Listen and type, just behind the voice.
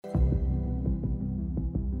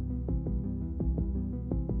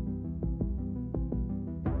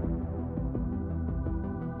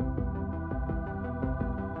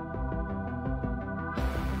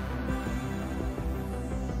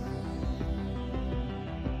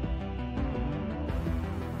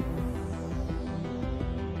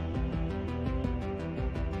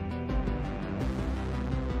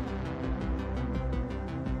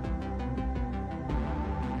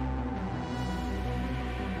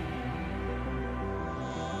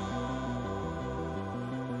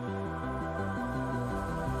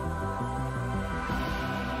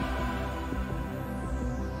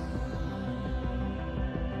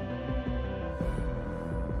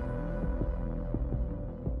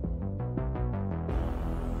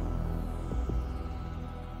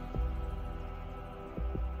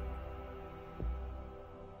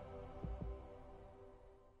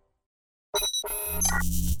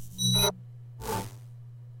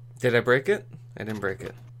Did I break it? I didn't break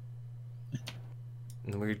it.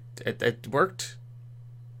 It worked.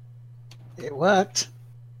 It worked.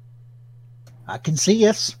 I can see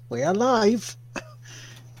us. We are live.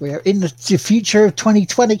 We are in the future of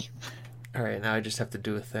 2020. All right, now I just have to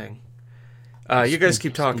do a thing. You guys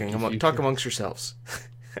keep talking. Talk amongst yourselves.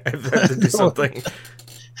 I have to do something.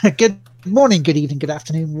 Good morning, good evening, good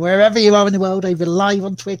afternoon, wherever you are in the world, either live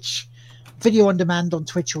on Twitch, video on demand on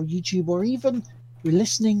Twitch or YouTube, or even you're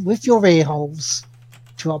listening with your ear holes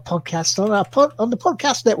to our podcast on the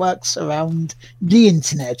podcast networks around the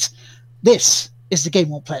internet. This is the Game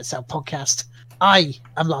Won't Play Itself podcast. I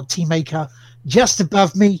am Lord Teammaker. Just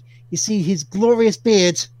above me, you see his glorious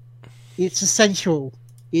beard. It's essential.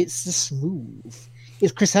 It's the smooth.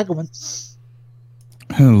 It's Chris Hegelman.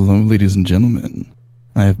 Hello, ladies and gentlemen.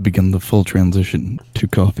 I have begun the full transition to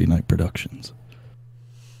Coffee Night Productions.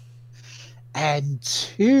 And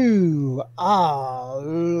to our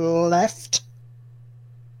left.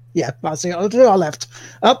 Yeah, I see. To our left.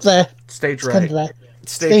 Up there. Stage right.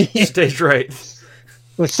 Stage right.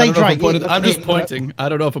 Well, stage right. I'm just pointing. I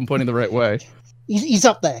don't know if I'm pointing the right way. He's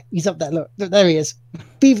up there. He's up there. Look, there he is.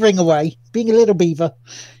 Beavering away. Being a little beaver.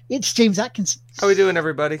 It's James Atkinson. How we doing,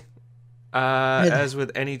 everybody? As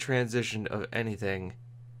with any transition of anything,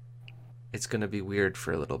 it's going to be weird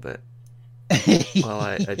for a little bit while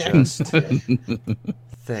I adjust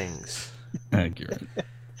things. Accurate.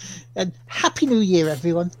 And Happy New Year,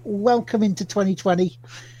 everyone. Welcome into 2020,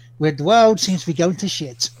 where the world seems to be going to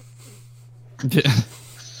shit. Yeah.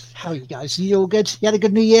 How are you guys? You all good? You had a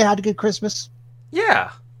good New Year? Had a good Christmas?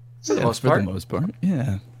 Yeah. For the most part.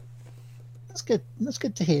 Yeah. That's good. That's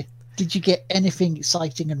good to hear. Did you get anything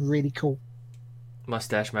exciting and really cool?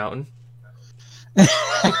 Mustache Mountain.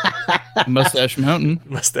 Mustache Mountain.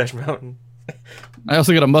 Mustache Mountain. I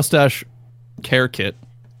also got a mustache care kit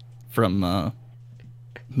from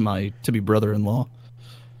my to-be brother-in-law.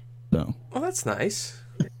 So. Well, that's nice.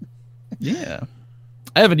 Yeah.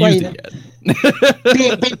 I haven't used it yet.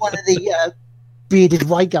 being one of the bearded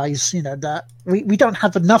white guys, you know, that we don't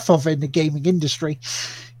have enough of in the gaming industry.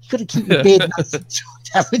 You got to keep your beard nice and short,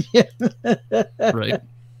 haven't you? Right.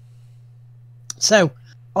 So,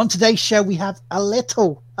 on today's show, we have a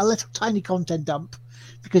little tiny content dump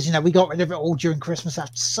because, you know, we got rid of it all during Christmas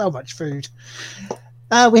after so much food.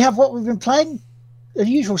 We have what we've been playing, the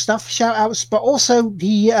usual stuff, shout outs, but also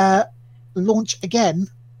the launch again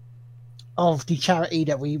of the charity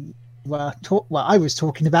that we I was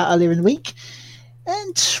talking about earlier in the week.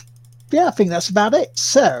 And yeah, I think that's about it.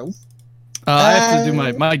 So I have to do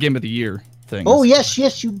my game of the year thing. Oh, yes,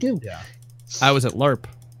 you do. Yeah. I was at LARP.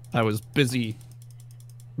 I was busy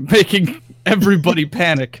making everybody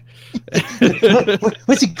panic.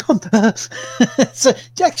 Where's it gone? So,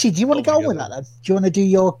 actually, do you want to go on with that then? Do you want to do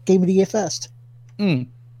your game of the year first? No.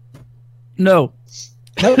 No?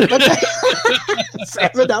 Okay.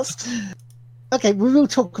 Fair enough. Okay, we will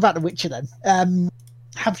talk about The Witcher then.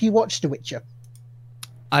 Have you watched The Witcher?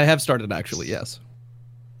 I have started, actually, yes.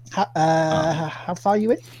 How far are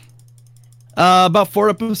you in? About 4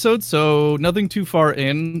 episodes, so nothing too far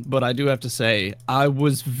in, but I do have to say, I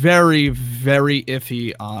was very, very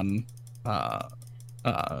iffy on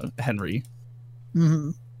Henry.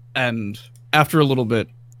 Mm-hmm. And after a little bit,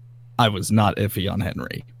 I was not iffy on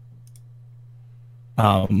Henry.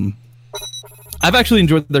 I've actually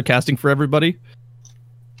enjoyed their casting for everybody.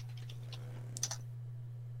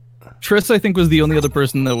 Triss, I think, was the only other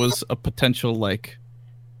person that was a potential, like,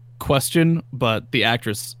 question, but the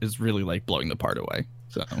actress is really, like, blowing the part away.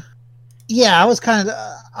 So, yeah, I was kind of...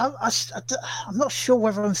 I'm not sure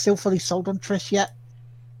whether I'm still fully sold on Triss yet.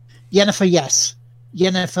 Yennefer, yes.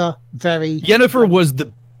 Yennefer, very... Yennefer was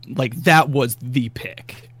that was the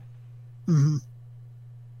pick. Mm-hmm.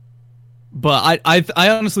 But I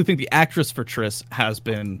honestly think the actress for Triss has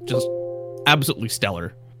been just absolutely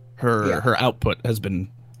stellar. Her output has been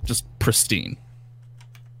just pristine.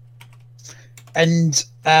 And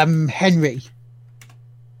Henry,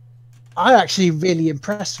 I'm actually really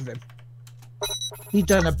impressed with him. He's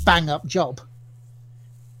done a bang-up job.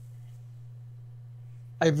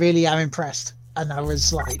 I really am impressed. And I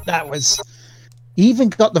was like, he even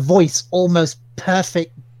got the voice almost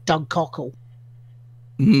perfect Doug Cockle.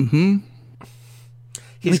 Mm-hmm.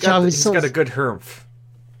 He's got a good hermf.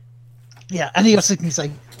 Yeah, and he also can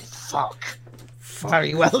say, fuck.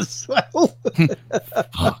 Very well as well.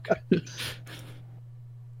 Fuck.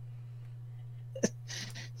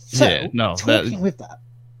 So, yeah, no,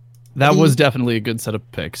 that was definitely a good set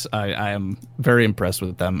of picks. I am very impressed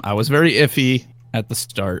with them. I was very iffy at the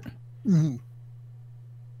start. Mm-hmm.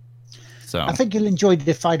 So I think you'll enjoy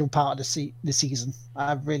the final part of the season.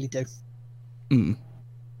 I really do. Mm.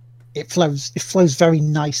 it flows very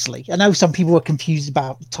nicely. I know some people were confused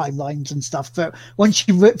about the timelines and stuff, but once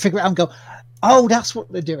you figure it out and go, oh, that's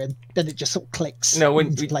what they're doing, then it just sort of clicks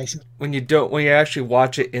into place. When you actually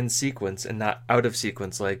watch it in sequence and not out of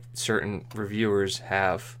sequence like certain reviewers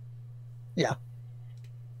have. Yeah.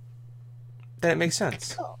 That makes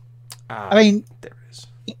sense. I mean, there it is.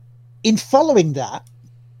 In following that,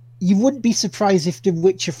 you wouldn't be surprised if the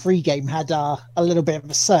Witcher 3 game had a little bit of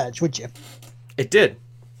a surge, would you? It did.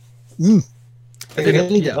 It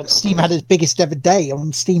really did. Steam had its biggest ever day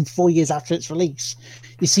on Steam 4 years after its release.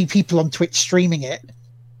 You see people on Twitch streaming it.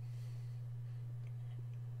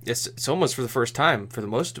 Yes, it's almost for the first time for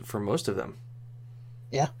most of them.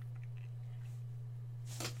 Yeah.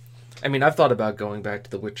 I mean, I've thought about going back to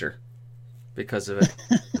The Witcher because of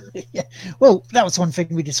it. Yeah. Well, that was one thing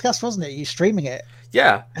we discussed, wasn't it? You streaming it.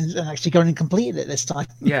 Yeah. And actually going and completing it this time.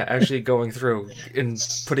 Yeah, actually going through and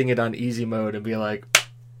putting it on easy mode and be like,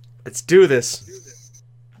 let's do this.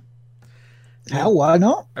 Hell, why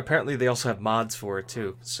not? Apparently they also have mods for it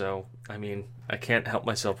too. So, I mean, I can't help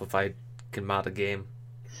myself if I can mod a game.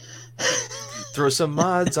 Throw some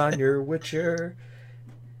mods on your Witcher.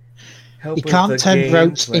 Help you can't turn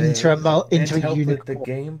roach into a help unicorn. with the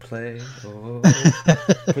gameplay. Oh,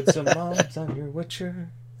 put some mods on your Witcher.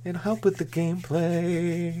 It'll help with the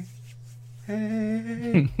gameplay.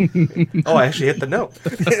 Hey. Oh, I actually hit the note.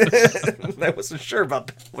 I wasn't sure about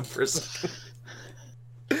that one for a second.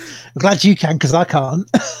 I'm glad you can, because I can't.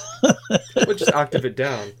 We'll just octave it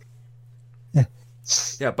down. Yeah.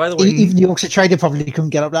 Yeah, by the way... Even the Yorkshire Trader probably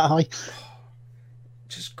couldn't get up that high.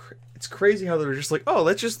 It's crazy how they're just like, oh,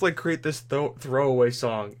 let's just like create this throwaway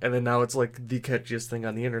song, and then now it's like the catchiest thing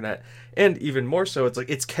on the internet. And even more so, it's like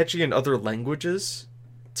it's catchy in other languages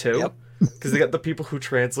too, because they got the people who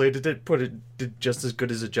translated it did just as good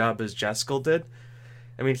as a job as Jaskal did.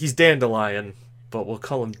 I mean, he's Dandelion, but we'll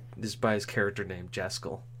call him just by his character name,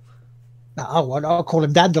 Jaskal. I'll call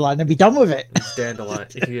him Dandelion and be done with it. He's Dandelion.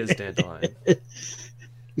 He is Dandelion.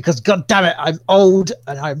 Because god damn it, I'm old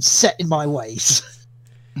and I'm set in my ways.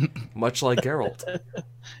 Much like Geralt.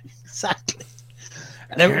 Exactly.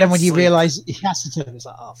 And then when you realise he has to do it, it's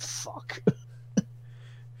like, oh fuck.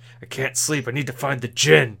 I can't sleep. I need to find the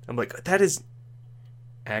djinn. I'm like, that is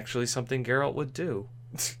actually something Geralt would do.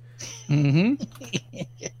 Mm-hmm.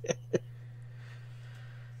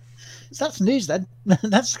 So that's news then.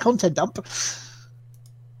 That's content dump.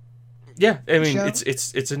 Yeah, I mean,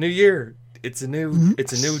 it's a new year. It's a new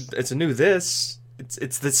this.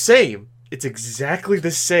 It's the same. It's exactly the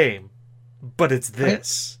same, but it's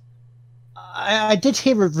this. I did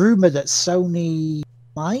hear a rumor that Sony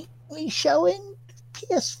might be showing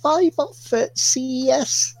PS5 off at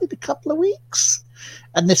CES in a couple of weeks,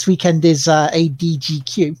 and this weekend is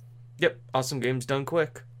ADGQ. Yep, Awesome Games Done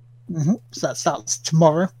Quick. So that starts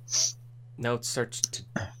tomorrow. No, it starts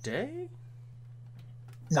today?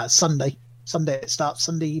 No, it's Sunday. Sunday it starts,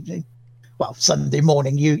 Sunday evening. Well, Sunday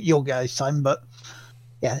morning, your guys' time, but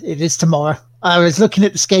yeah, it is tomorrow. I was looking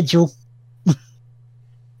at the schedule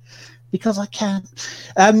because I can.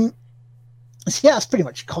 So yeah, that's pretty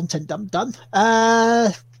much content dump done.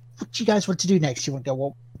 What do you guys want to do next? You want to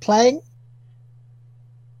go playing?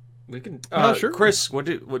 We can. Sure. Chris, what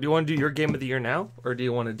do you want to do? Your game of the year now, or do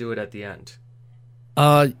you want to do it at the end?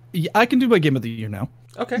 Yeah, I can do my game of the year now.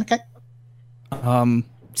 Okay.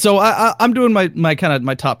 So I'm doing my kind of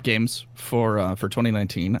my top games for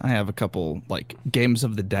 2019. I have a couple like games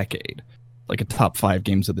of the decade, like a top 5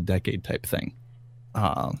 games of the decade type thing.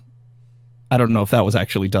 I don't know if that was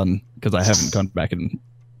actually done because I haven't gone back and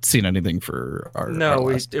seen anything for our. No,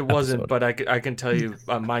 our it wasn't. episode. But I can tell you,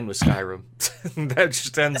 mine was Skyrim. That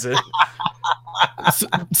just ends it.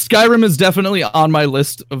 Skyrim is definitely on my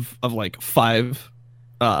list of like 5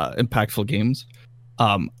 impactful games.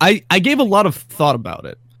 I gave a lot of thought about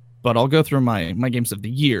it, but I'll go through my games of the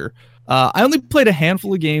year. I only played a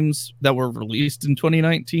handful of games that were released in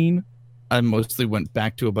 2019. I mostly went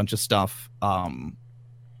back to a bunch of stuff.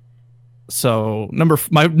 So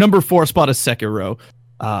my number 4 spot is Sekiro.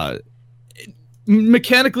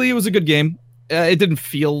 Mechanically, it was a good game. It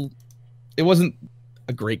wasn't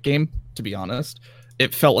a great game, to be honest.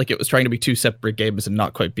 It felt like it was trying to be 2 separate games and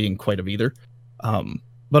not quite being quite of either.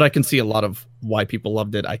 But I can see a lot of why people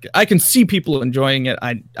loved it. I can see people enjoying it.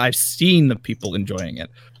 I've seen the people enjoying it,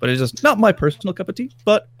 but it's just not my personal cup of tea.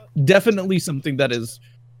 But definitely something that is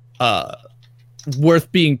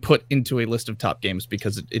worth being put into a list of top games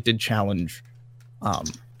because it did challenge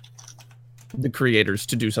the creators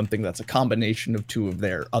to do something that's a combination of 2 of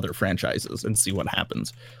their other franchises and see what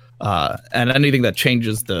happens. And anything that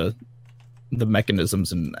changes the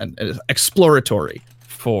mechanisms and exploratory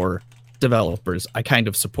for developers, I kind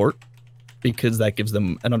of support. because that gives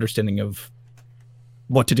them an understanding of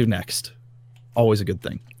what to do next. Always a good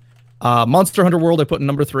thing. Monster Hunter World I put in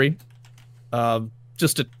number 3.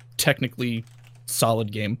 Just a technically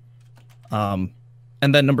solid game. And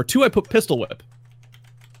then number 2 I put Pistol Whip.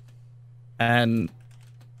 And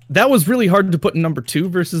that was really hard to put in number 2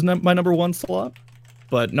 versus my number 1 slot.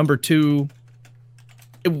 But number 2,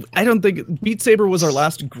 I don't think Beat Saber was our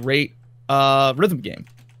last great rhythm game.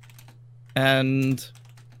 And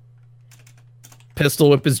Pistol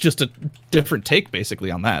Whip is just a different take,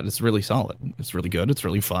 basically, on that. It's really solid. It's really good. It's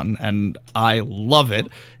really fun. And I love it.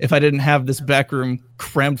 If I didn't have this back room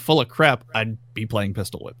crammed full of crap, I'd be playing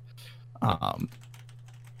Pistol Whip.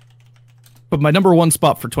 But my number 1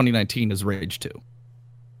 spot for 2019 is Rage 2.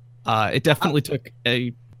 It definitely took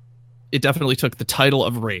the title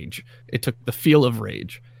of Rage. It took the feel of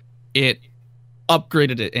Rage. It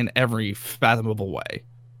upgraded it in every fathomable way.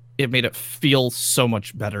 It made it feel so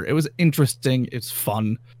much better. It was interesting. It's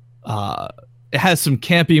fun. It has some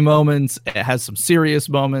campy moments. It has some serious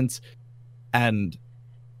moments. And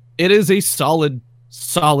it is a solid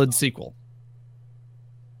sequel.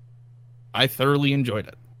 I thoroughly enjoyed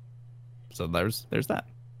it. So there's that.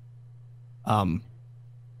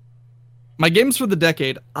 My games for the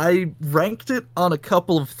decade, I ranked it on a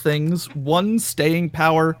couple of things. 1, staying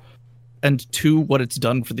power, and 2, what it's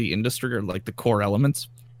done for the industry, or like the core elements.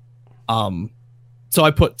 So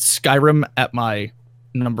I put Skyrim at my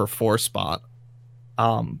number 4 spot.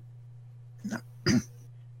 I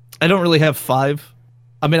don't really have 5.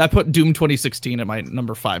 I mean, I put Doom 2016 at my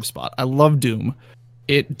number 5 spot. I love Doom.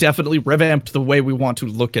 It definitely revamped the way we want to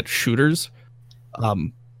look at shooters.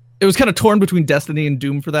 It was kind of torn between Destiny and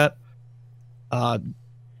Doom for that.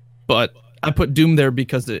 But I put Doom there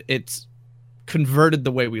because it's converted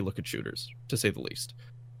the way we look at shooters, to say the least.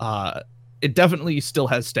 It definitely still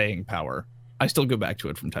has staying power. I still go back to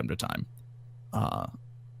it from time to time.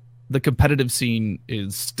 The competitive scene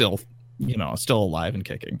is still alive and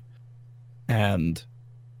kicking. And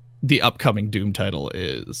the upcoming Doom title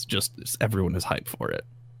is everyone is hyped for it.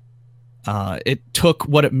 It took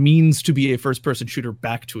what it means to be a first-person shooter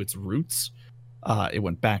back to its roots. It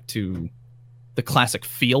went back to the classic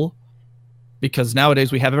feel, because nowadays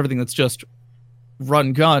we have everything that's just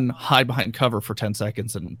run gun, hide behind cover for 10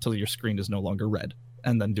 seconds until your screen is no longer red,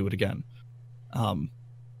 and then do it again.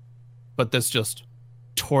 But this just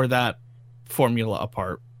tore that formula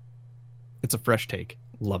apart. It's a fresh take.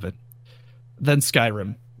 Love it. Then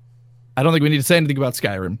Skyrim. I don't think we need to say anything about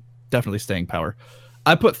Skyrim. Definitely staying power.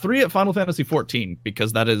 I put 3 at Final Fantasy XIV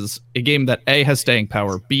because that is a game that A, has staying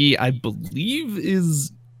power, B, I believe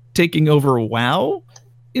is taking over WoW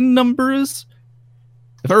in numbers.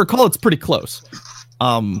 If I recall, it's pretty close.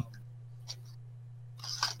 But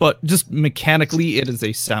just mechanically, it is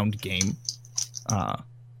a sound game.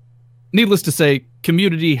 Needless to say,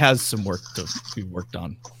 community has some work to be worked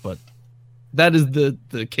on, but that is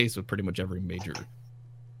the case with pretty much every major,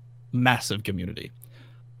 massive community.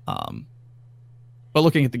 But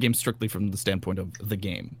looking at the game strictly from the standpoint of the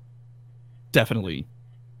game, definitely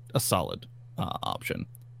a solid option.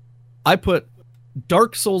 I put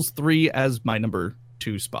Dark Souls 3 as my number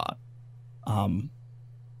 2 spot.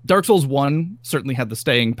 Dark Souls 1 certainly had the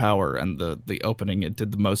staying power and the opening. It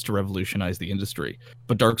did the most to revolutionize the industry.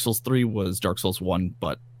 But Dark Souls 3 was Dark Souls 1,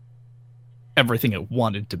 but everything it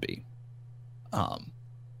wanted to be.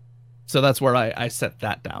 So that's where I set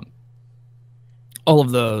that down. All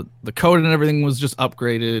of the code and everything was just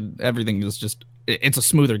upgraded. Everything is just... It's a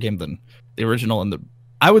smoother game than the original, and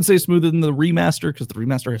I would say smoother than the remaster, because the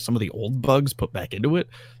remaster has some of the old bugs put back into it.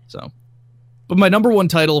 So, but my number 1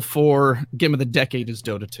 title for Game of the Decade is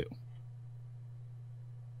Dota 2.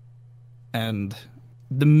 And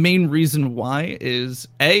the main reason why is,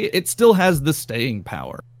 A, it still has the staying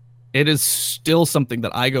power. It is still something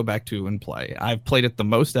that I go back to and play. I've played it the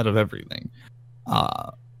most out of everything.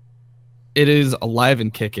 It is alive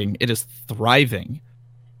and kicking. It is thriving.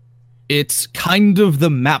 It's kind of the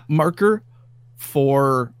map marker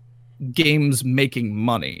for games making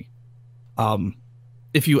money.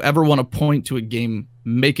 If you ever want to point to a game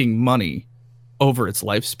making money over its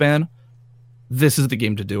lifespan, this is the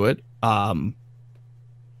game to do it. I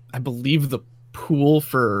believe the pool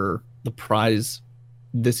for the prize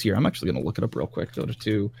this year, I'm actually going to look it up real quick. Dota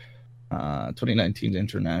 2 2019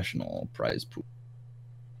 international prize pool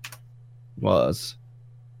was,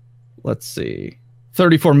 let's see,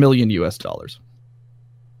 $34 million US.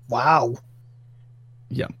 Wow.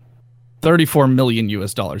 Yeah. $34 million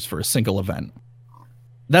US for a single event.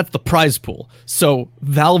 That's the prize pool. So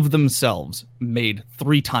Valve themselves made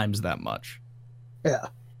 3 times that much. Yeah.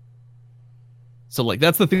 So like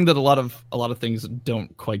that's the thing that a lot of things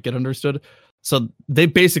don't quite get understood. So they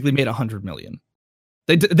basically made 100 million.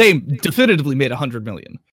 They definitively made 100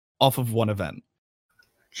 million off of one event.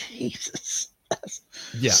 Jesus.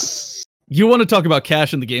 Yeah. You want to talk about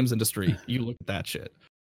cash in the games industry? You look at that shit.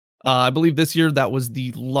 I believe this year that was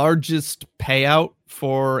the largest payout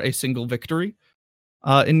for a single victory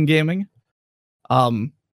in gaming.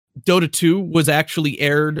 Dota 2 was actually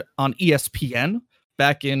aired on ESPN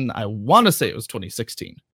back in, I want to say it was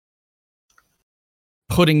 2016.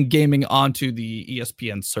 Putting gaming onto the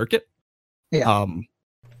ESPN circuit. Yeah.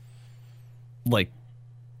 Like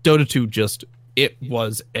Dota 2 it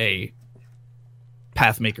was a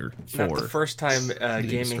path maker for Not the first time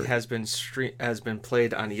gaming industry. has been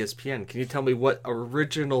played on ESPN. Can you tell me what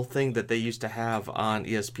original thing that they used to have on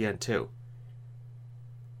ESPN2?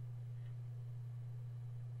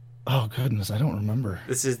 Oh goodness, I don't remember.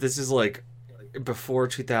 This is like before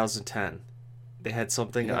 2010. They had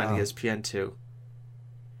something on ESPN2.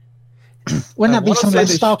 Wouldn't that be wanna something like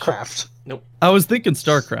say StarCraft? Nope. I was thinking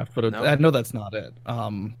StarCraft, but No. I know that's not it.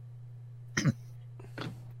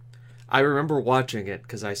 I remember watching it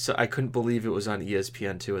because I couldn't believe it was on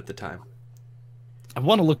ESPN2 at the time. I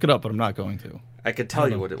want to look it up, but I'm not going to. I could tell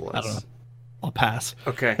you what it was. I don't know. I'll pass.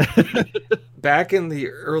 Okay. Back in the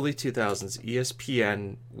early 2000s,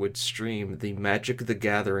 ESPN would stream the Magic the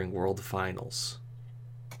Gathering World Finals.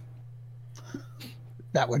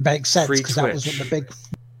 That would make sense Free because that was Twitch. what the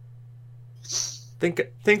big.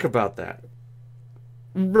 Think about that.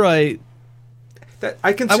 Right. That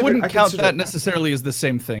I wouldn't count that necessarily as the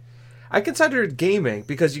same thing. I consider it gaming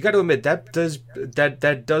because you got to admit that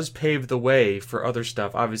does pave the way for other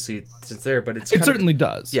stuff. Obviously, it's there, but It certainly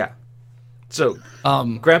does. Yeah. So,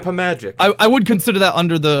 Grandpa Magic. I would consider that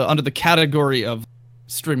under the category of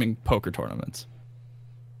streaming poker tournaments.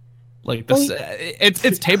 Like this,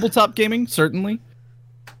 it's tabletop gaming certainly.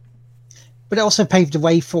 But it also paved the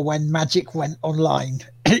way for when Magic went online.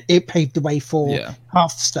 It paved the way for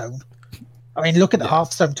Hearthstone. I mean, look at the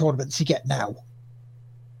Hearthstone tournaments you get now.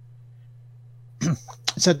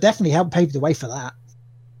 So it definitely helped pave the way for that.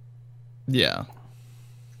 Yeah,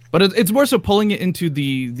 but it's more so pulling it into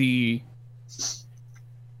the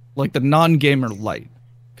like the non-gamer light,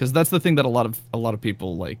 because that's the thing that a lot of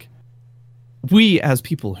people like. We as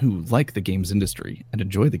people who like the games industry and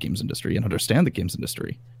enjoy the games industry and understand the games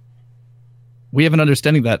industry, we have an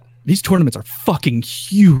understanding that these tournaments are fucking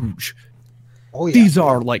huge. Oh yeah, these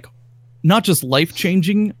are like not just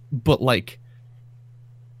life-changing, but like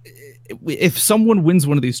if someone wins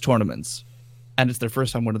one of these tournaments and it's their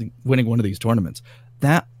first time winning one of these tournaments,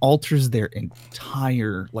 that alters their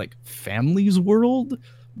entire like family's world,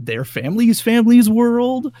 their family's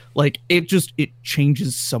world. Like it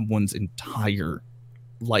changes someone's entire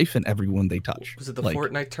life and everyone they touch. Was it the like,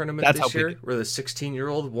 Fortnite tournament this year where the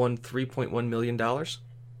 16-year-old won $3.1 million?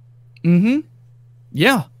 Mm-hmm.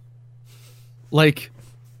 Yeah. Like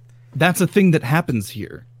that's a thing that happens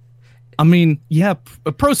here. I mean, yeah,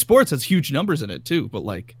 pro sports has huge numbers in it too, but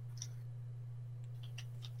like,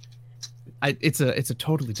 it's a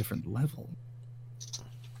totally different level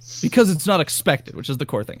because it's not expected, which is the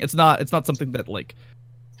core thing. It's not something that like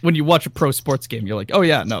when you watch a pro sports game, you're like, oh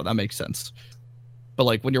yeah, no, that makes sense. But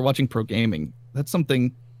like when you're watching pro gaming, that's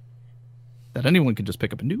something that anyone can just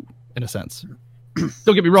pick up and do in a sense.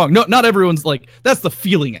 Don't get me wrong. No, not everyone's like, that's the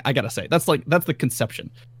feeling. I gotta say, that's the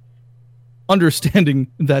conception.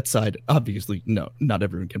 Understanding that side, obviously, no, not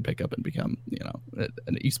everyone can pick up and become,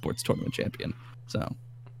 an esports tournament champion. So,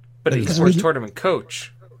 but an esports tournament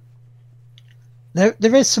coach. There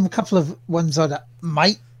is some couple of ones that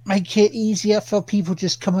might make it easier for people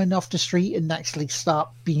just coming off the street and actually start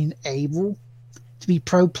being able to be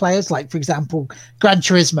pro players. Like, for example, Gran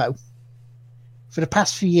Turismo. For the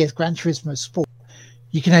past few years, Gran Turismo Sport,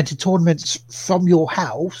 you can enter tournaments from your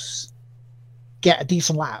house, get a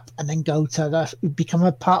decent lap, and then go to become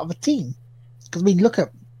a part of a team. Because I mean, look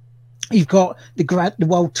at, you've got the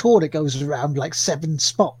World Tour that goes around like 7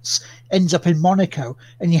 spots, ends up in Monaco,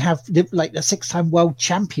 and you have the 6-time world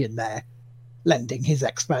champion there, lending his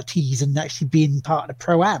expertise and actually being part of the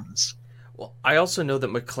pro-ams. Well, I also know that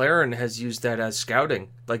McLaren has used that as scouting.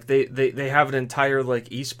 Like they have an entire like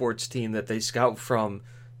esports team that they scout from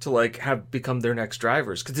to like have become their next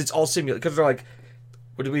drivers, because it's all simulated. Because they're like,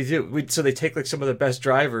 what do we do? So they take like some of the best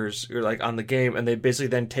drivers or like on the game, and they basically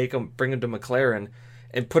then bring them to McLaren,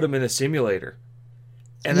 and put them in a simulator,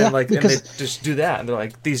 and then and they just do that, and they're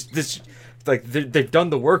like they've done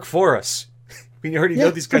the work for us. We already know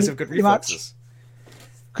these guys have good reflexes.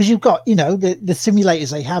 Because you've got the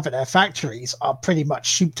simulators they have at their factories are pretty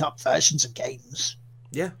much souped up versions of games.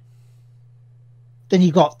 Yeah. Then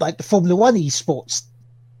you got like the Formula One esports.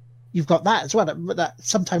 You've got that as well. That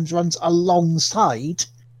sometimes runs alongside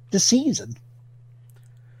the season.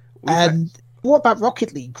 What about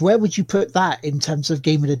Rocket League? Where would you put that in terms of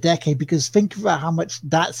game of the decade? Because think about how much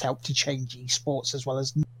that's helped to change esports as well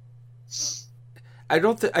as. I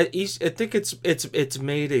think it's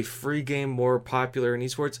made a free game more popular in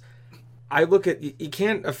esports. I look at you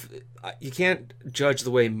can't judge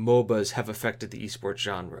the way MOBAs have affected the esports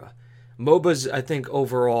genre. MOBAs, I think,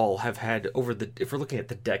 overall have had if we're looking at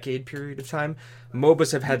the decade period of time,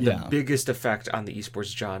 MOBAs have had the biggest effect on the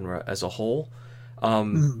esports genre as a whole.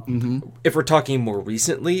 If we're talking more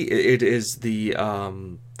recently, it is the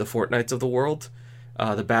Fortnites of the world.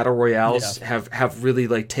 The battle royales have really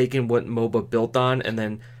like taken what MOBA built on and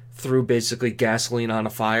then threw basically gasoline on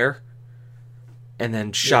a fire and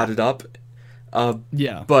then shot it up. But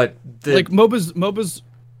like MOBAs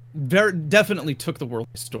very definitely took the world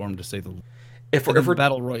by storm, to say the least. If we're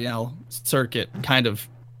battle royale circuit kind of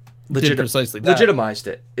did precisely that. Legitimized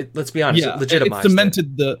it. Let's be honest, it legitimized it.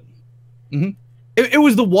 Cemented the. It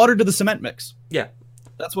was the water to the cement mix. Yeah.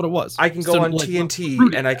 That's what it was. I can go on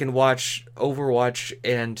TNT and I can watch Overwatch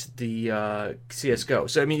and the CS:GO.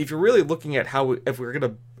 So I mean, if you're really looking at if we're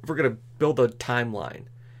gonna build a timeline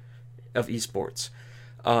of esports,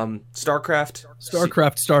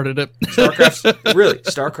 StarCraft started it.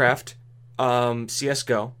 StarCraft,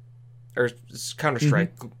 CS:GO, or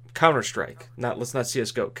Counter-Strike. Let's not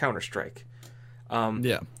CS:GO, Counter-Strike.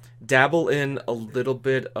 Dabble in a little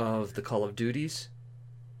bit of the Call of Duties.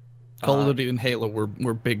 Call of Duty and Halo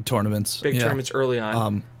were big tournaments. Tournaments early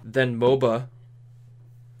on. Then MOBA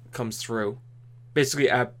comes through, basically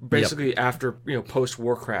after post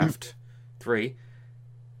Warcraft 3,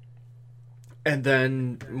 and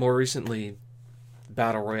then more recently,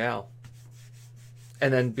 Battle Royale.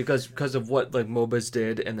 And then because of what like MOBAs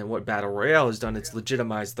did, and then what Battle Royale has done, it's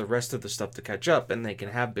legitimized the rest of the stuff to catch up, and they can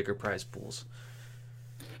have bigger prize pools.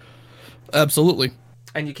 Absolutely.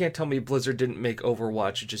 And you can't tell me Blizzard didn't make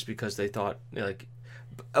Overwatch just because they thought like,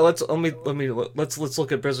 let's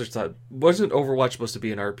look at Blizzard's thought. Wasn't Overwatch supposed to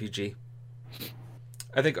be an RPG?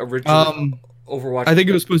 I think originally Overwatch. I think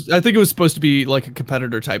it was supposed to be like a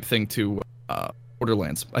competitor type thing to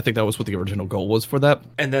Borderlands. I think that was what the original goal was for that.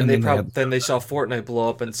 And then they saw Fortnite blow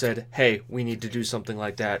up and said, "Hey, we need to do something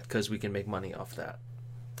like that because we can make money off that."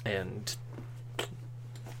 And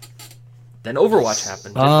then Overwatch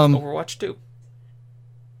happened. Overwatch 2.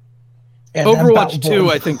 And Overwatch 2,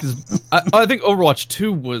 I think I think Overwatch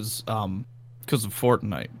 2 was because of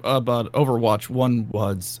Fortnite, but Overwatch 1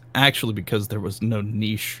 was actually because there was no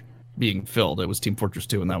niche being filled. It was Team Fortress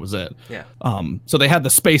 2, and that was it. Yeah. So they had the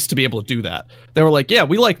space to be able to do that. They were like, yeah,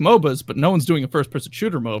 we like MOBAs, but no one's doing a first-person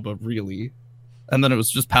shooter MOBA, really. And then it was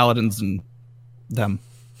just Paladins and them.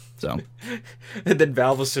 So. And then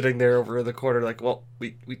Valve was sitting there over in the corner like, well,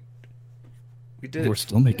 we did it. We're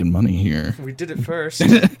still making money here. We did it first.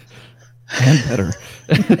 And better.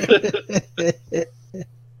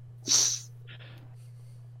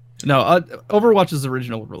 No, Overwatch's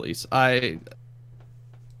original release,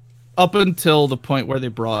 up until the point where they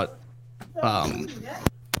brought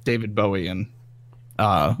David Bowie in,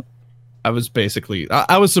 I was basically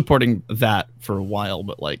I was supporting that for a while,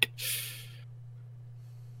 but like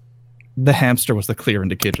the hamster was the clear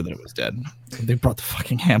indicator that it was dead. They brought the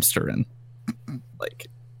fucking hamster in, like.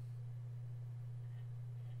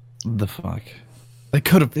 The fuck? They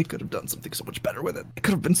could have done something so much better with it. It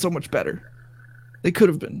could have been so much better. They could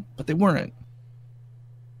have been, but they weren't.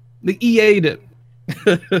 They EA'd it.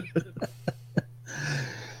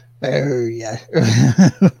 Oh yeah.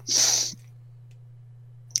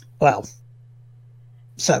 Well,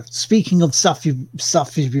 so speaking of stuff you've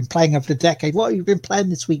been playing over the decade, what have you been playing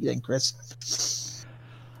this week then, Chris?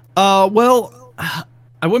 Well,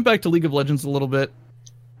 I went back to League of Legends a little bit.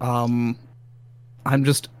 I'm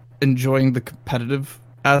just enjoying the competitive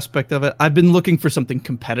aspect of it. I've been looking for something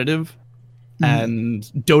competitive, and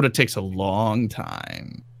Dota takes a long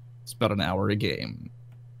time. It's about an hour a game.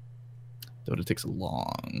 Dota takes a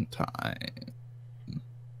long time.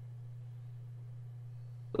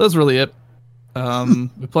 That's really it. Been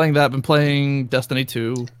playing that. Been playing Destiny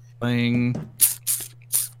 2. Playing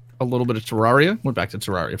a little bit of Terraria. Went back to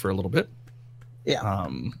Terraria for a little bit. Yeah.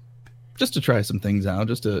 Just to try some things out.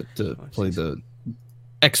 Just to play the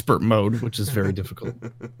expert mode, which is very difficult.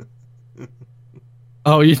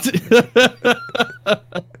 Oh,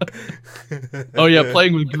 oh yeah,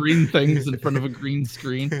 playing with green things in front of a green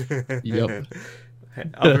screen. Yep.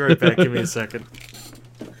 I'll be right back. Give me a second.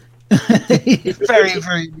 Very,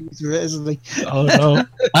 very user, isn't he? Oh no.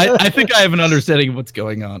 I think I have an understanding of what's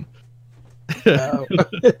going on. Oh.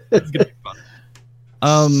 It's gonna be fun.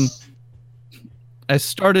 I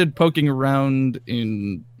started poking around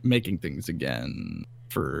in making things again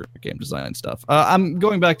for game design stuff. I'm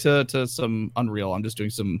going back to some Unreal. I'm just doing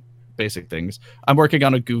some basic things. I'm working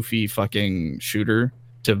on a goofy fucking shooter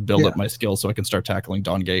to build up my skills so I can start tackling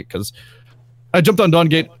Dawngate, because I jumped on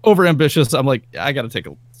Dawngate over ambitious. I'm like, I gotta take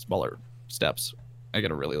smaller steps. I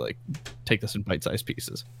gotta really like take this in bite-sized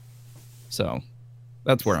pieces. So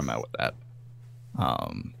that's where I'm at with that.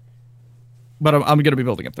 But I'm going to be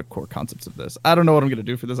building up the core concepts of this. I don't know what I'm going to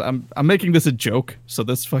do for this. I'm making this a joke. So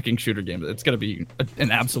this fucking shooter game, it's going to be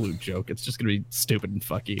an absolute joke. It's just going to be stupid and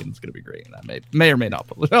fucky, and it's going to be great. And I may or may not.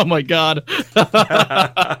 Oh my god.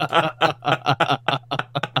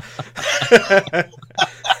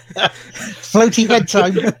 Floaty head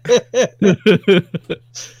time.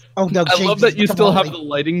 Oh no! I love that you still have the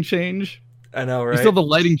lighting change. I know, right? You still have the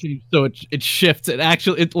lighting change, so it shifts.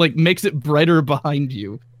 It like makes it brighter behind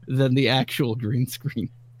you than the actual green screen.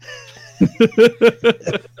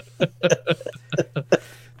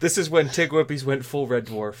 This is when TGWPIS went full Red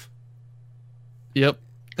Dwarf. Yep.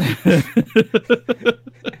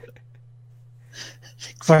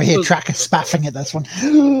 For I hear Tracker spaffing at this one.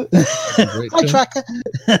 Hi, Tracker.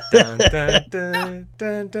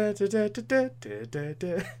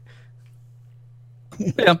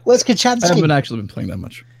 Yeah. Where's Kachansky? I haven't actually been playing that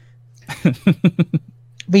much.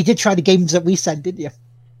 But you did try the games that we sent, didn't you?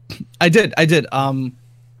 I did. I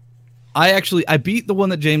beat the one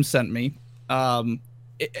that James sent me.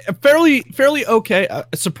 Fairly okay. A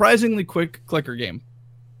surprisingly quick clicker game.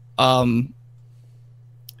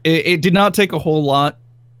 It did not take a whole lot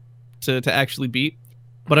to actually beat,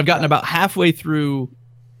 but I've gotten about halfway through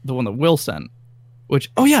the one that Will sent.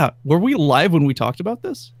 Which, oh yeah, were we live when we talked about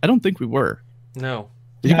this? I don't think we were. No.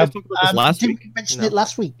 Did you guys talk about this last week? We mentioned it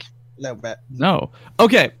last week. A little bit. No.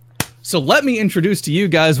 Okay. So let me introduce to you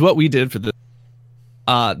guys what we did for this.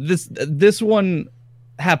 This one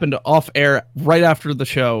happened off air right after the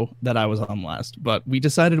show that I was on last, but we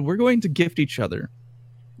decided we're going to gift each other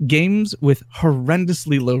games with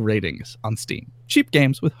horrendously low ratings on Steam. Cheap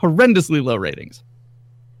games with horrendously low ratings.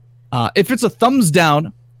 If it's a thumbs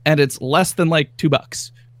down and it's less than like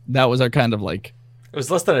 $2, that was our kind of like. It was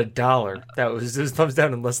less than $1. It was thumbs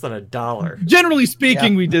down and less than $1. Generally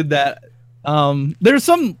speaking, we did that. There's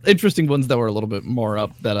some interesting ones that were a little bit more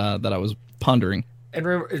up that I was pondering. And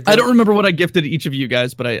remember, I don't remember what I gifted each of you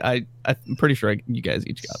guys, but I'm pretty sure you guys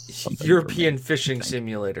each got something. European Fishing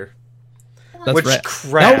Simulator. That's which right.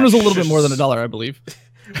 Crashes. That one was a little bit more than $1, I believe.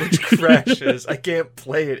 Which crashes. I can't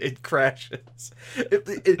play it. It crashes.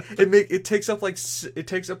 It takes up like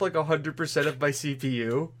 100% of my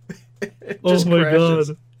CPU. It just crashes.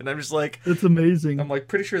 God! And I'm just like, it's amazing. I'm like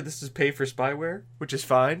pretty sure this is pay for spyware, which is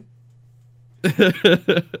fine. And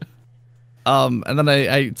then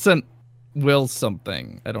I sent Will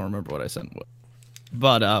something. I don't remember what I sent Will,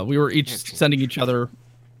 but we were each sending each other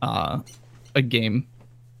a game.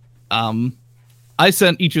 I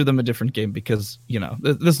sent each of them a different game because, you know,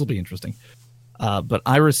 this will be interesting. But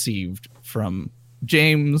I received from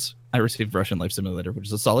James, I received Russian Life Simulator, which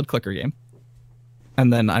is a solid clicker game.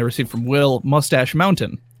 And then I received from Will Mustache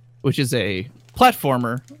Mountain, which is a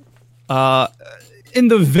platformer in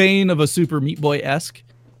the vein of a Super Meat Boy-esque.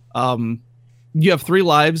 You have 3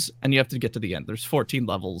 lives, and you have to get to the end. There's 14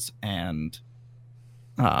 levels, and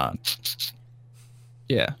 14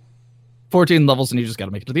 levels, and you just got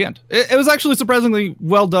to make it to the end. It was actually surprisingly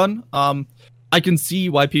well done. I can see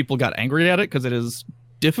why people got angry at it, because it is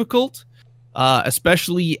difficult,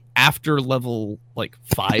 especially after level, like,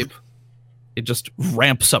 5. It just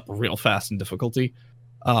ramps up real fast in difficulty.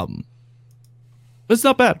 But it's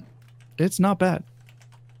not bad. It's not bad.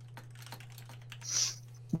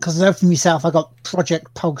 Because I know from myself, I got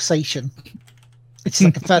Project Pulsation. It's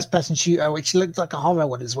like a first-person shooter, which looks like a horror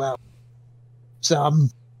one as well. So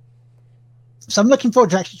I'm looking forward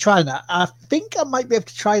to actually trying that. I think I might be able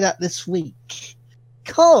to try that this week.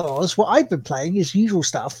 Because what I've been playing is usual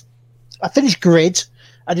stuff. I finished Grid.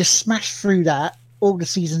 I just smashed through that. All the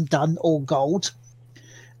season done, all gold.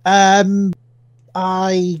 I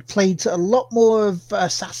played a lot more of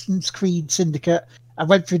Assassin's Creed Syndicate. I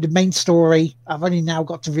went through the main story. I've only now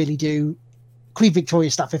got to really do Queen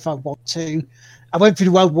Victoria stuff if I want to. I went through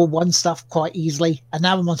the World War I stuff quite easily, and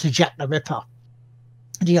now I'm on to Jack the Ripper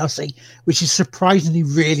DLC, which is surprisingly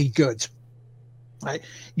really good. Right?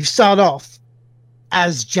 You start off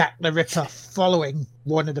as Jack the Ripper following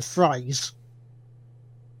one of the Fries,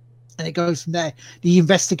 and it goes from there. The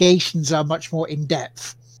investigations are much more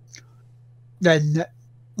in-depth than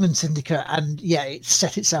Syndicate, and yeah, it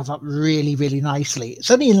set itself up really, really nicely. It's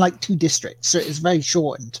only in like 2 districts, so it's very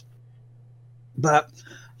shortened. But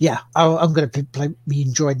yeah, I'm going to be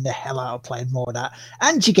enjoying the hell out of playing more of that.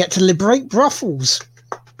 And you get to liberate brothels.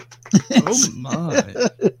 Oh my!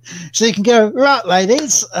 So you can go, right,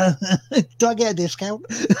 ladies, do I get a discount?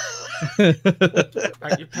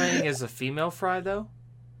 Aren't you playing as a female fry though?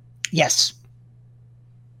 Yes.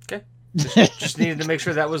 Okay. Just needed to make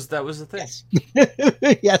sure that was the thing.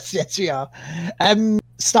 Yes. yes, we are.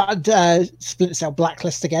 Started Splinter Cell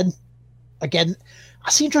Blacklist again. I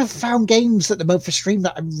seem to have found games at the moment for stream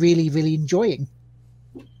that I'm really, really enjoying.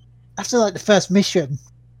 After like the first mission,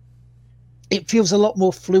 it feels a lot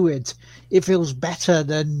more fluid. It feels better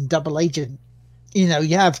than Double Agent. You know,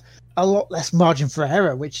 you have a lot less margin for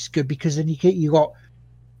error, which is good because then you got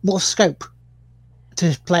more scope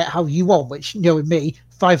to play it how you want. Which, you know, with me,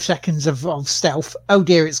 5 seconds of stealth. Oh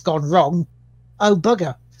dear, it's gone wrong. Oh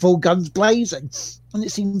bugger, full guns blazing, and it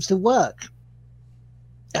seems to work.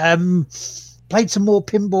 Played some more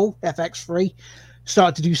Pinball FX3.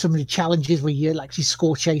 Started to do some of the challenges where you actually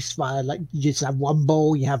score chase via, like, you just have one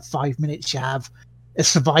ball, you have 5 minutes, you have a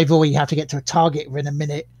survival where you have to get to a target within a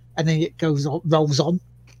minute, and then it rolls on.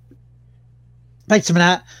 Played some of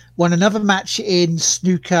that. Won another match in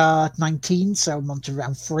Snooker 19, so I'm on to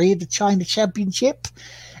round 3 of the China Championship.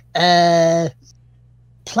 Played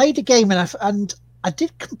a game, and I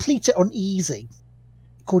did complete it on easy.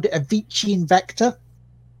 Called it Avicii Invector,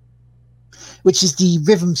 which is the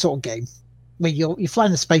rhythm sort of game where you're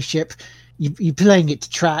flying a spaceship, you're playing it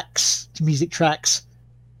to music tracks,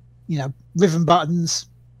 you know, rhythm buttons,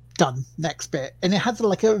 done, next bit. And it had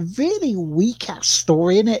like a really weak ass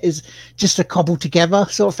story in it, is just a cobbled together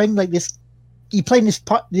sort of thing. Like this, you're playing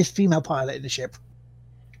this female pilot in the ship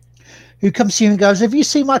who comes to you and goes, "Have you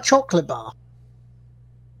seen my chocolate bar?"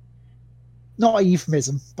 Not a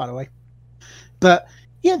euphemism, by the way. But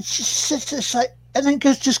yeah, it's like, and then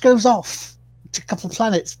just goes off to a couple of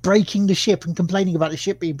planets, breaking the ship and complaining about the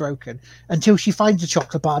ship being broken until she finds a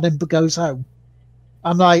chocolate bar and then goes home.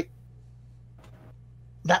 I'm like,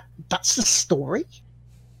 that's the story?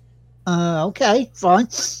 Okay, fine.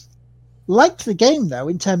 Liked the game, though,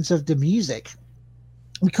 in terms of the music,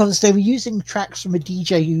 because they were using tracks from a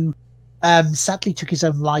DJ who sadly took his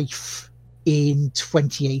own life in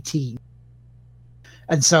 2018.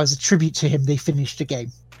 And so as a tribute to him, they finished the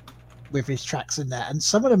game with his tracks in there. And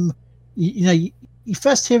some of them, you know, you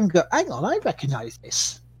first hear him go, "Hang on, I recognise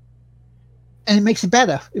this," and it makes it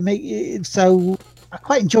better. So I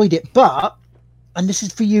quite enjoyed it. But, and this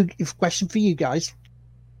is for you, a question for you guys: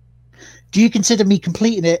 do you consider me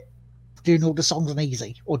completing it, doing all the songs on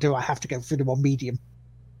easy, or do I have to go through them on medium?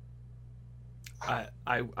 I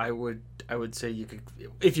would say you could.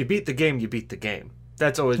 If you beat the game, you beat the game.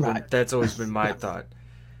 That's always been my thought.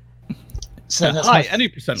 So that's any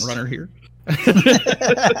percent runner here.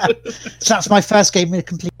 So that's my first game in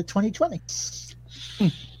complete 2020.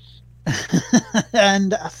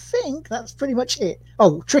 And I think that's pretty much it.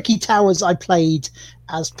 Oh, Tricky Towers I played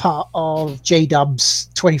as part of J-Dub's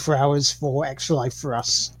 24 hours for Extra Life for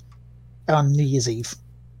Us on New Year's Eve,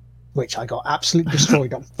 which I got absolutely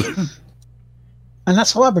destroyed on. And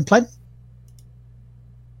that's all I've been playing.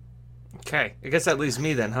 Okay, I guess that leaves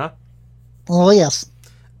me then, huh? Oh, yes.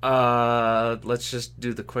 Let's just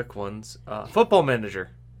do the quick ones. Football Manager.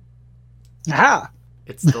 Aha!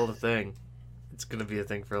 It's still a thing. It's gonna be a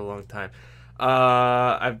thing for a long time.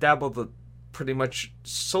 I've dabbled pretty much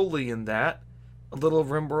solely in that. A little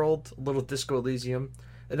RimWorld, a little Disco Elysium,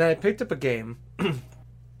 and then I picked up a game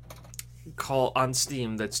called on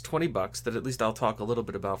Steam that's $20 that at least I'll talk a little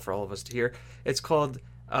bit about for all of us to hear. It's called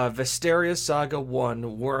Vesteria Saga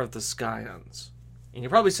 1: War of the Scions. And you're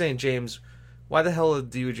probably saying, James, why the hell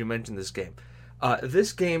would you mention this game?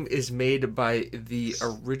 This game is made by the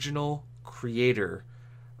original creator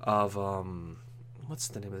of what's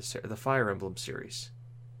the name of the Fire Emblem series.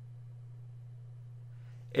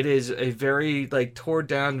 It is a very tore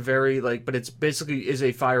down, but it's basically is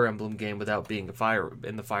a Fire Emblem game without being a fire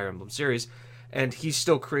in the Fire Emblem series, and he's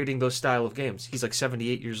still creating those style of games. He's like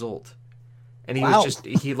 78 years old, and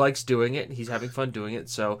he likes doing it. And he's having fun doing it.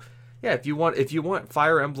 So yeah, if you want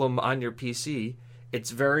Fire Emblem on your PC,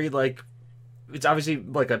 it's very it's obviously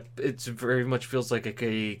it's very much feels like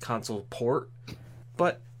a console port,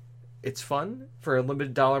 but it's fun for a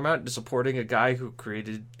limited dollar amount. Supporting a guy who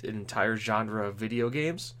created an entire genre of video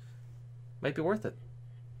games might be worth it.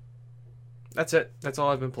 That's it. That's all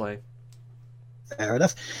I've been playing. Fair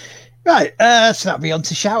enough. Right, so that'll be on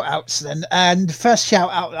to shout outs then. And the first shout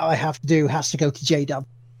out that I have to do has to go to JDub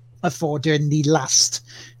for doing the last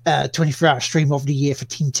 24-hour stream of the year for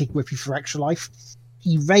Team TGWPIS for Extra Life.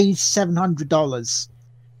 He raised $700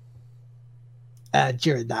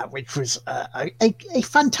 during that, which was a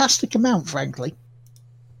fantastic amount, frankly.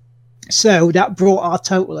 So that brought our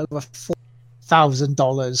total over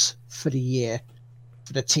 $4,000 for the year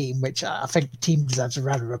for the team, which I think the team deserves a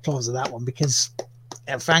round of applause of that one because,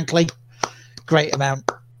 frankly, great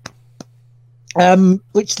amount.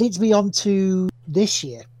 Which leads me on to this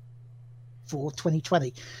year for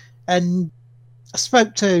 2020. And I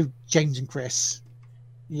spoke to James and Chris.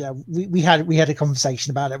 Yeah, we had a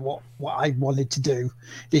conversation about it, what I wanted to do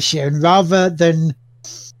this year. And rather than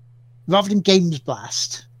Games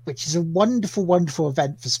Blast, which is a wonderful, wonderful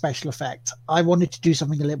event for special effect, I wanted to do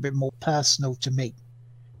something a little bit more personal to me.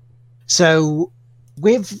 So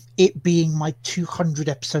with it being my 200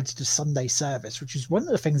 episodes of the Sunday service, which is one of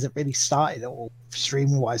the things that really started it all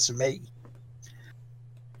streaming wise for me,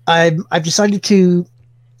 I've decided to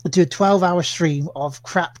do a 12-hour stream of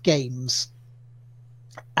crap games,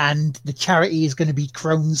 and the charity is going to be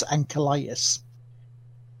Crohn's and Colitis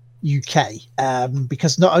UK,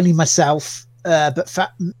 because not only myself but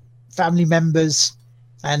family members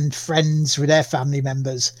and friends with their family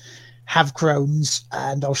members have Crohn's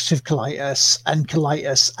and ulcerative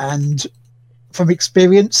colitis, and from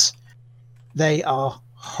experience, they are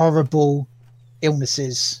horrible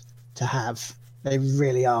illnesses to have. They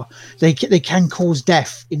really are. They can cause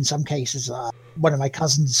death in some cases. One of my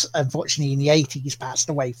cousins, unfortunately, in the 80s, passed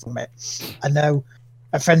away from it. I know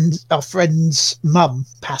our friend's mum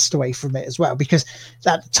passed away from it as well, because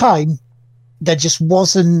at the time there just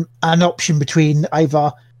wasn't an option between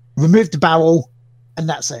either remove the bowel and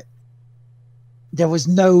that's it. There was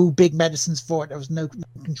no big medicines for it. There was no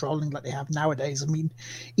controlling like they have nowadays. I mean,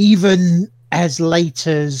 even as late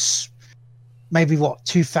as maybe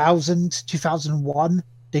 2000, 2001,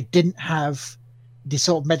 they didn't have the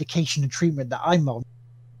sort of medication and treatment that I'm on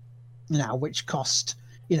now, which cost,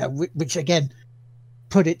 which again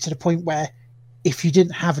put it to the point where if you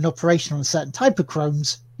didn't have an operation on a certain type of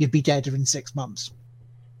Crohn's, you'd be dead in 6 months.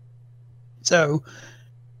 So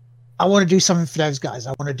I want to do something for those guys.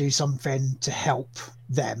 I want to do something to help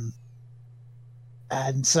them.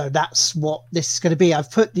 And so that's what this is going to be. I've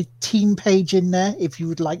put the team page in there if you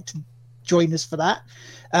would like to join us for that.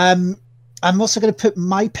 I'm also going to put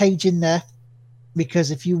my page in there, because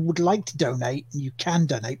if you would like to donate, you can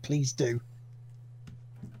donate, please do.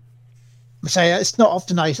 So it's not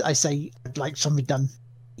often I say I'd like something done,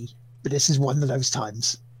 but this is one of those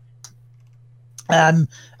times. And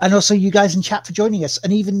also you guys in chat for joining us,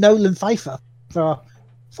 and even Nolan Pfeiffer for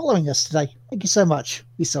following us today. Thank you so much.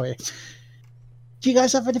 We saw you. Do you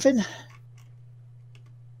guys have anything?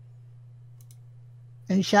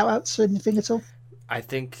 Any shout outs or anything at all? I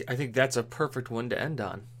think that's a perfect one to end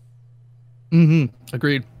on.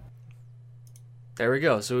 Agreed. There we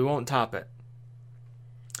go. So we won't top it.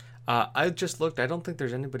 I just looked. I don't think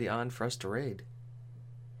there's anybody on for us to raid.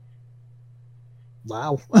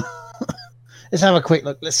 Wow. Let's have a quick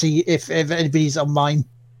look. Let's see if anybody's on mine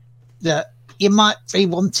that you might be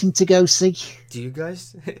wanting to go see. Do you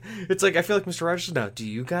guys? It's like I feel like Mr. Rogers now. Do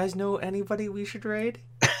you guys know anybody we should raid?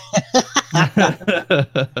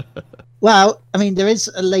 Well, I mean, there is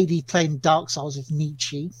a lady playing Dark Souls with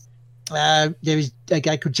Nietzsche. There is a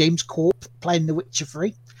guy called James Corp playing The Witcher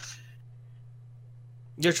 3.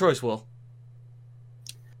 Your choice, Will.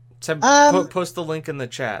 Post the link in the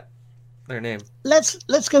chat. Their name.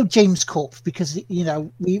 Let's go James Corp, because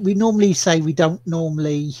we normally say we don't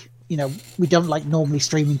normally normally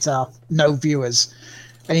streaming to no viewers,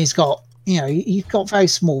 and he's got very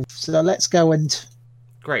small. So let's go and.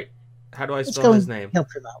 Great. How do I spell his name? Help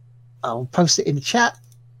him out. I'll post it in the chat.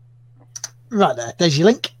 Right there. There's your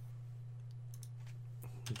link.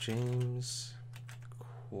 James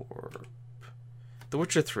Corp. The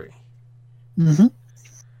Witcher 3. Mm-hmm.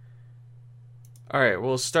 All right,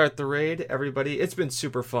 we'll start the raid, everybody. It's been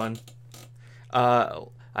super fun.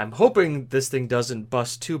 I'm hoping this thing doesn't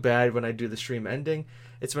bust too bad when I do the stream ending.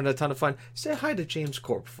 It's been a ton of fun. Say hi to James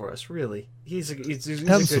Corp for us, really. He's a good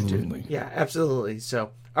dude. Yeah, absolutely.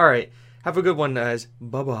 So, all right. Have a good one, guys.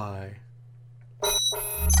 Bye-bye.